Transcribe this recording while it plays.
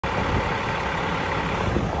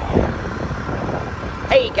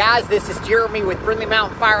Hey guys, this is Jeremy with Brindley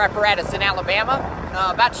Mountain Fire Apparatus in Alabama.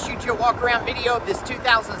 About to shoot you a walk around video of this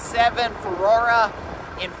 2007 Ferrara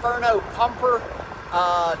Inferno pumper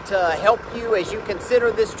to help you as you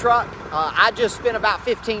consider this truck. I just spent about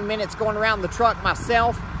 15 minutes going around the truck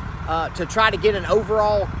myself to try to get an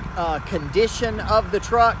overall condition of the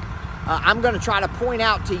truck. I'm going to try to point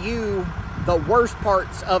out to you the worst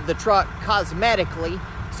parts of the truck cosmetically,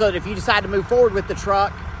 so that if you decide to move forward with the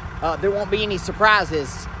truck, there won't be any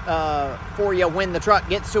surprises for you when the truck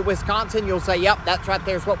gets to Wisconsin. You'll say, yep, that's right,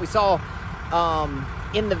 there's what we saw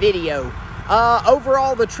in the video.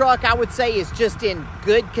 Overall, the truck, I would say, is just in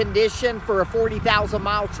good condition for a 40,000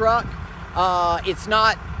 mile truck. It's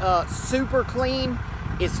not super clean.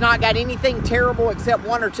 It's not got anything terrible except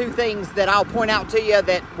one or two things that I'll point out to you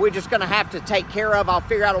that we're just going to have to take care of. I'll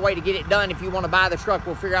figure out a way to get it done. If you want to buy the truck,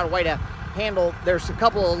 we'll figure out a way to handle. There's a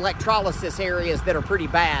couple of electrolysis areas that are pretty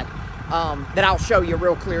bad that I'll show you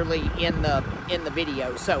real clearly in the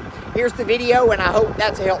video. So here's the video, and I hope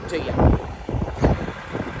that's a help to you.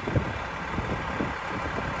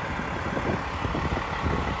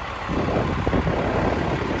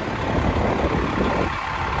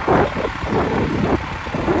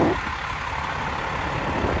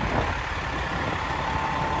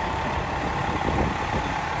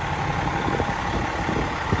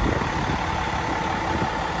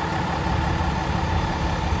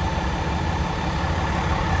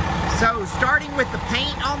 So starting with the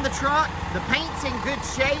paint on the truck, the paint's in good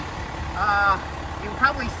shape. You can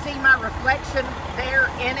probably see my reflection there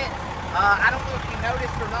in it. I don't know if you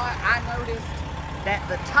noticed or not, I noticed that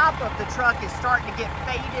the top of the truck is starting to get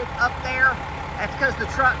faded up there. That's because the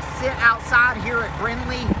trucks sit outside here at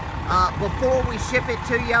Brindley. Before we ship it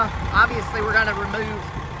to you, obviously we're gonna remove,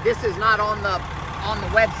 this is not on the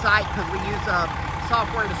website because we use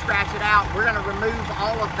software to scratch it out. We're gonna remove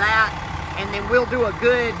all of that, and then we'll do a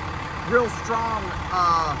good, real strong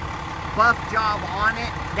buff job on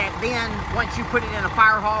it, that then once you put it in a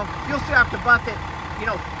fire hall, you'll still have to buff it, you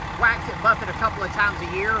know, wax it, buff it a couple of times a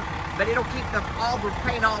year, but it'll keep all the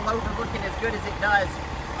paint all over looking as good as it does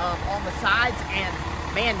on the sides. And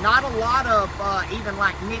man, not a lot of even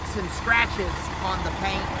like nicks and scratches on the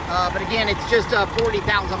paint, but again, it's just a 40,000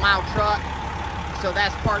 mile truck, so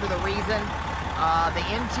that's part of the reason. The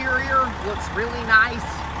interior looks really nice.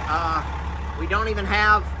 We don't even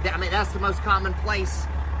have, I mean, that's the most common place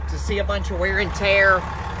to see a bunch of wear and tear.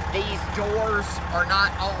 These doors are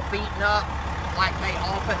not all beaten up like they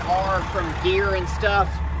often are from gear and stuff.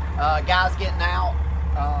 Guys getting out,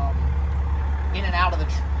 in and out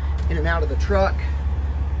of the truck.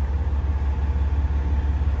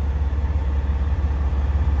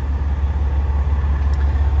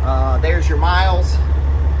 There's your miles,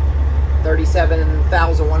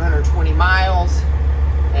 37,120 miles.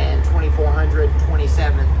 And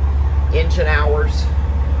 2,427 engine hours.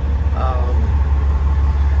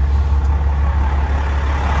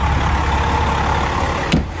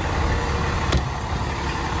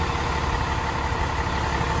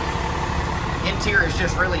 Interior is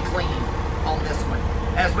just really clean on this one,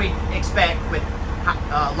 as we expect with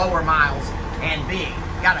lower miles and big.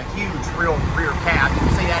 Got a huge rear cab. You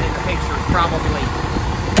can see that in the pictures, probably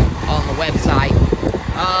on the website.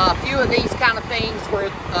 A few of these kind of things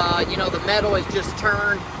where, you know, the metal is just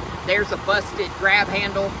turned. There's a busted grab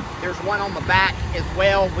handle. There's one on the back as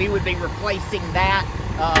well. We would be replacing that,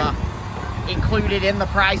 included in the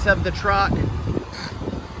price of the truck.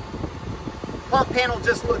 Pump panel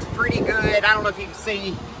just looks pretty good. I don't know if you can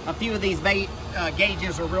see, a few of these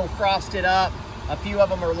gauges are real frosted up. A few of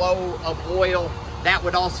them are low of oil. That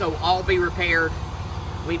would also all be repaired.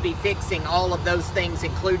 We'd be fixing all of those things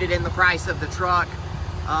included in the price of the truck.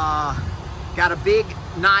 Got a big,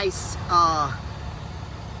 nice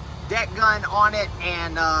deck gun on it,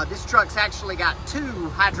 and this truck's actually got 2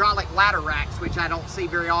 hydraulic ladder racks, which I don't see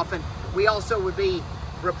very often. We also would be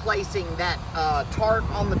replacing that tarp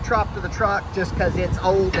on the top of the truck just because it's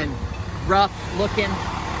old and rough looking.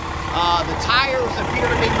 The tires appear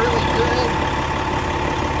to be really good.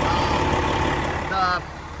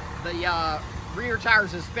 The rear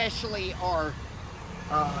tires especially are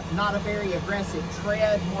not a very aggressive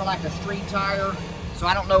tread, more like a street tire. So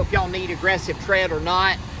I don't know if y'all need aggressive tread or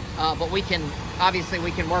not, but we can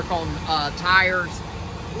work on tires.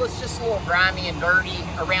 Well, it's just a little grimy and dirty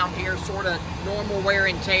around here, sort of normal wear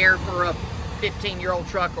and tear for a 15-year-old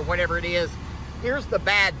truck or whatever it is. Here's the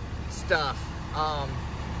bad stuff.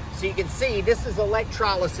 So you can see this is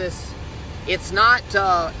electrolysis. It's not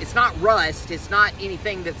rust. It's not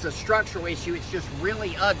anything that's a structural issue. It's just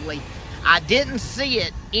really ugly. I didn't see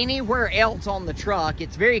it anywhere else on the truck.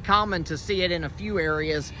 It's very common to see it in a few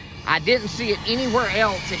areas. I didn't see it anywhere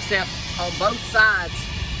else except on both sides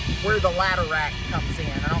where the ladder rack comes in.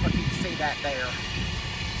 I don't know if you can see that there.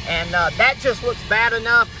 And that just looks bad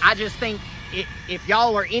enough. I just think if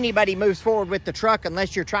y'all or anybody moves forward with the truck,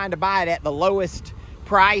 unless you're trying to buy it at the lowest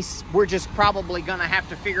price, we're just probably gonna have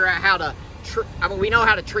to figure out how to, I mean, we know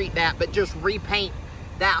how to treat that, but just repaint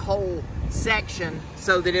that whole section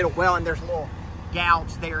so that it'll, well, and there's a little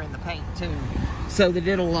gouge there in the paint too, so that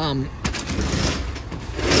it'll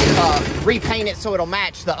repaint it so it'll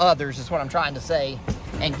match the others, is what I'm trying to say,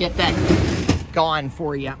 and get that gone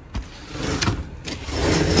for you.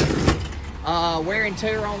 Wear and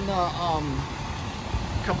tear on the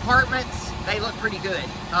compartments, they look pretty good.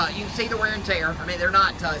 You can see the wear and tear. I mean, they're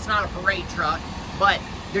not, it's not a parade truck, but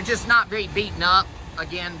they're just not very beaten up,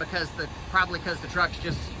 again, because probably because the truck's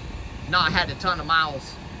just not had a ton of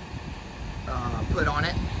miles put on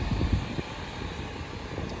it.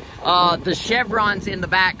 The chevrons in the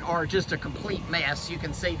back are just a complete mess. You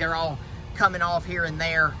can see they're all coming off here and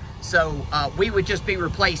there. So we would just be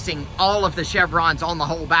replacing all of the chevrons on the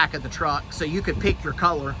whole back of the truck. So you could pick your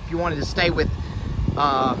color. If you wanted to stay with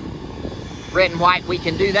red and white, we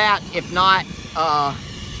can do that. If not,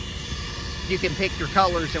 you can pick your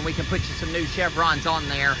colors and we can put you some new chevrons on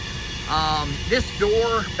there. This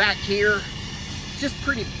door back here, just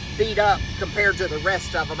pretty beat up compared to the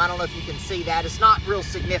rest of them. I don't know if you can see that. It's not real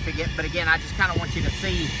significant, but again, I just kind of want you to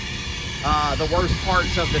see the worst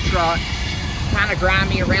parts of the truck. Kind of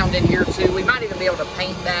grimy around in here too. We might even be able to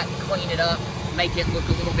paint that, clean it up, make it look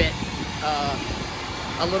a little bit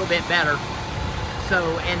better.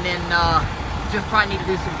 So, and then just probably need to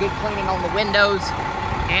do some good cleaning on the windows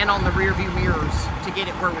and on the rear view mirrors to get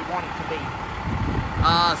it where we want it to be.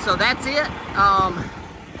 So that's it.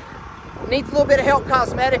 Needs a little bit of help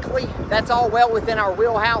cosmetically. That's all well within our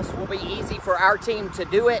wheelhouse. Will be easy for our team to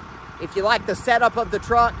do it. If you like the setup of the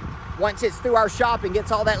truck, once it's through our shop and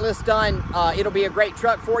gets all that list done, it'll be a great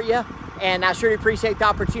truck for you. And I sure appreciate the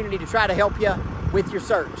opportunity to try to help you with your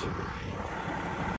search.